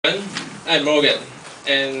I'm Morgan,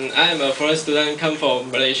 and I am a foreign student come from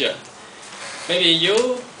Malaysia. Maybe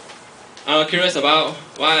you are curious about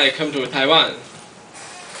why I come to Taiwan.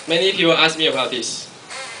 Many people ask me about this.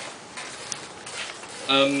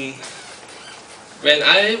 Um, when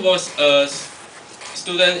I was a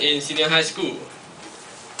student in senior high school,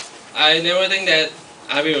 I never think that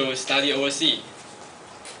I will study overseas.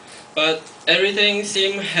 But everything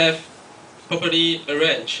seemed have properly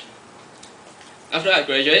arranged. After I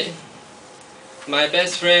graduate, my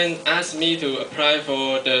best friend asked me to apply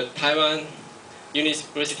for the Taiwan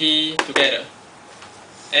University together.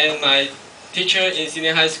 And my teacher in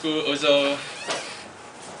senior high school also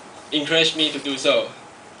encouraged me to do so.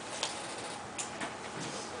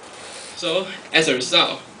 So, as a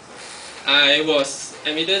result, I was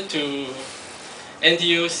admitted to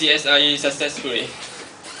NTU CSIE successfully,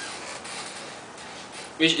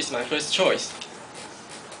 which is my first choice.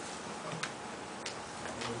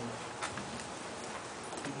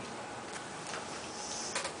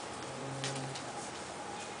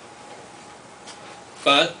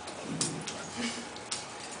 But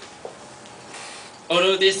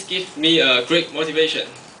although this gives me a great motivation,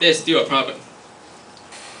 there's still a problem.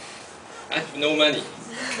 I have no money.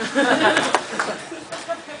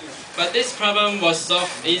 But this problem was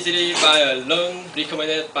solved easily by a loan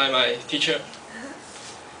recommended by my teacher.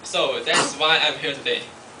 So that's why I'm here today.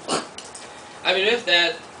 I believe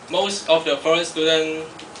that most of the foreign students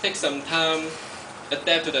take some time to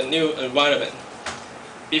adapt to the new environment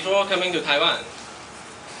before coming to Taiwan.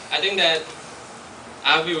 I think that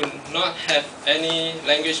I will not have any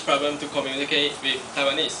language problem to communicate with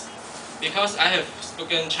Taiwanese because I have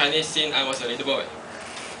spoken Chinese since I was a little boy.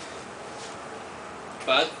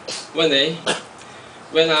 But one day,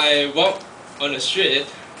 when I walked on the street,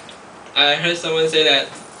 I heard someone say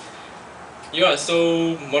that you are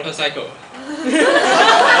so motorcycle.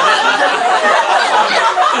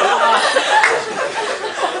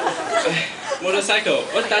 Motorcycle,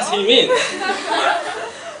 what does he mean?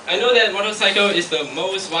 I know that motorcycle is the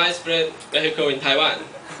most widespread vehicle in Taiwan,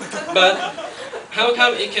 but how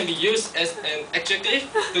come it can be used as an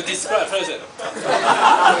adjective to describe a person?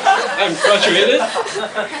 I'm frustrated.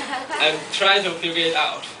 I'm trying to figure it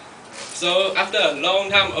out. So after a long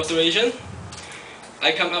time observation,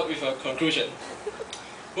 I come up with a conclusion.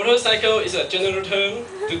 Motorcycle is a general term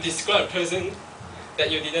to describe a person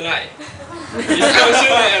that you didn't like. It sounds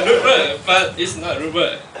like a rude word, but it's not a rude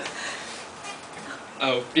word.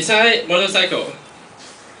 Besides motorcycle,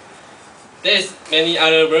 there's many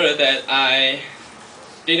other words that I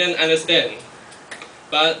didn't understand.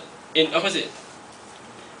 But in opposite,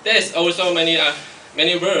 there's also many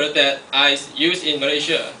words that I use in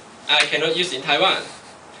Malaysia I cannot use in Taiwan.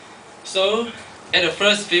 So at the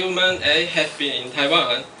first few months I have been in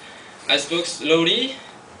Taiwan, I spoke slowly,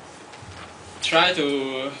 try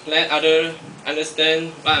to let others understand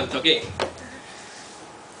what I'm talking.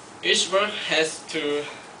 Each word has to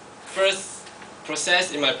first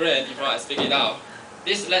process in my brain before I speak it out.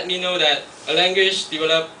 This let me know that a language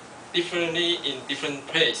develops differently in different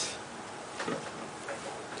places.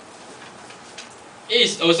 It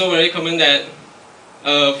is also very common that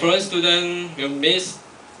a foreign student will miss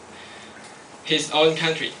his own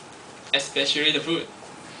country, especially the food.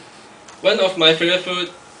 One of my favorite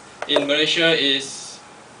food in Malaysia is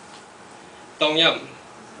Tom Yum.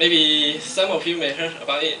 Maybe some of you may have heard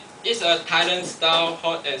about it. It's a Thailand-style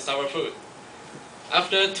hot and sour food.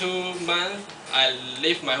 After 2 months, I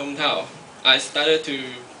left my hometown. I started to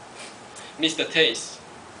miss the taste.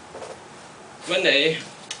 One day,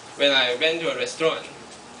 when I went to a restaurant,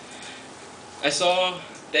 I saw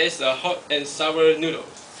there's a hot and sour noodle.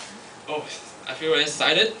 Oh, I feel very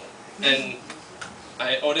excited, and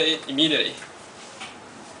I ordered it immediately.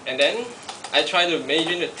 And then I tried to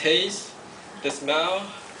imagine the taste, the smell,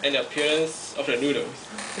 and the appearance of the noodles.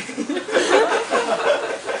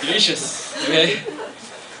 Delicious, okay?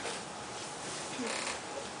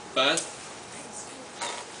 But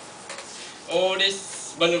all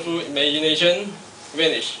this wonderful imagination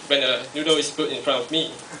vanished when the noodle is put in front of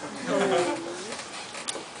me.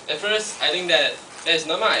 At first, I think that that's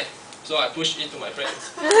not mine, so I pushed it to my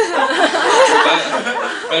friends. But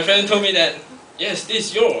my friend told me that, yes, this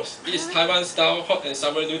is yours. This is Taiwan-style hot and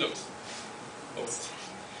sour noodles. Oh.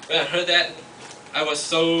 When I heard that, I was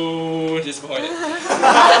so disappointed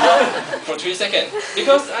for 3 seconds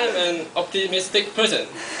because I'm an optimistic person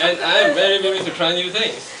and I'm very willing to try new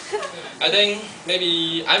things. I think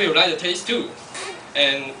maybe I will like the taste too,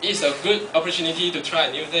 and it's a good opportunity to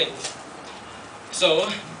try new things.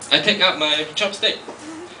 So I take out my chopstick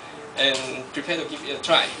and prepare to give it a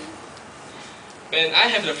try. When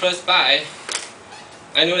I have the first bite,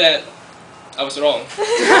 I know that I was wrong.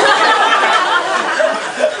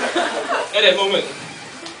 At that moment,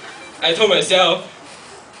 I told myself,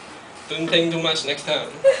 don't think too much next time.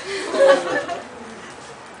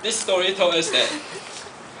 This story told us that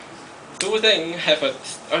two things have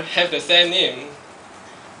the same name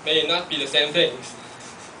may not be the same things.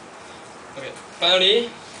 Okay. Finally,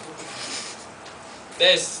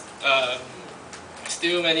 there's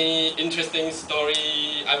still many interesting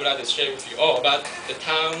story I would like to share with you all, but the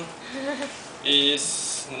time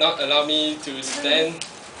is not allow me to stand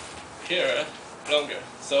here longer.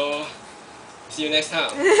 So see you next time.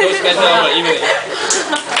 So spend our evening.